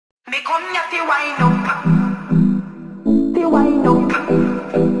Me come ya fi wine up, fi wine up.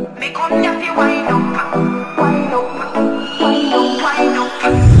 Me come ya fi wine up, wine up, wine up, wine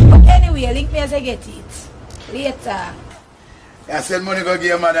up. Anyway, link me as I get it later. I send money go give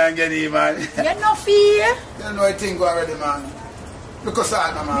your mother and get it, man. You no fear? You don't know my thing go already, man. Because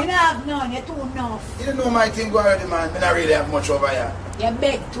I know, man. Me not have none, you're too enough. You don't know my thing go already, man. I don't really have much over here. You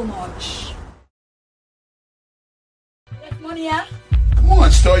beg too much. Get money, yeah? Come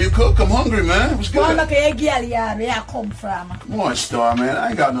on, Star, you cook. I'm hungry, man. What's Go good? look at your girl yard where you come from. Come on, Star, man. I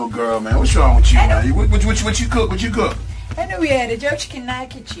ain't got no girl, man. What's wrong with you, man? What you cook? What you cook? Anyway, the jerk chicken in the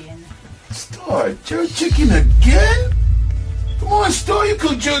kitchen. Star, jerk chicken again? Come on, Star. You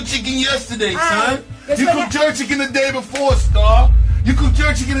cooked jerk chicken yesterday, son. You cooked jerk chicken the day before, Star. You cooked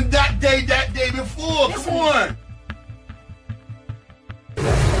jerk chicken that day before. Come on.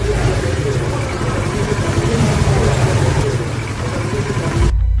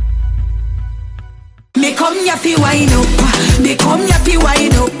 Me come ya fi wine up, me come ya fi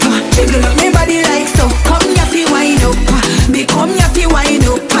wine up. Jiggle up me body like so. Come ya fi wine up, me come ya fi wine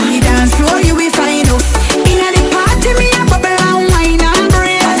up. Me dance floor you will find up. Inna the party me a bubble and wine and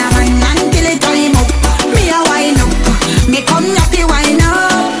brace. And a man until it time up. Me a wine up, me come ya fi wine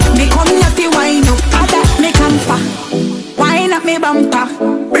up. Me come ya fi wine up. Ada me come fa, wine up me bumper.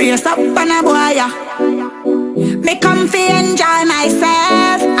 Brace up and a boy ya. Me come fi enjoy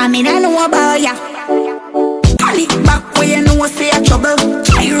myself. I mean I know about ya. Back where you know say a trouble.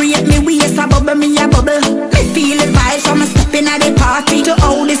 Irate me waist a bubble, me a bubble. Me feel the vibes from a stepping at the party to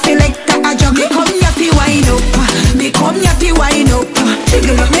all the select.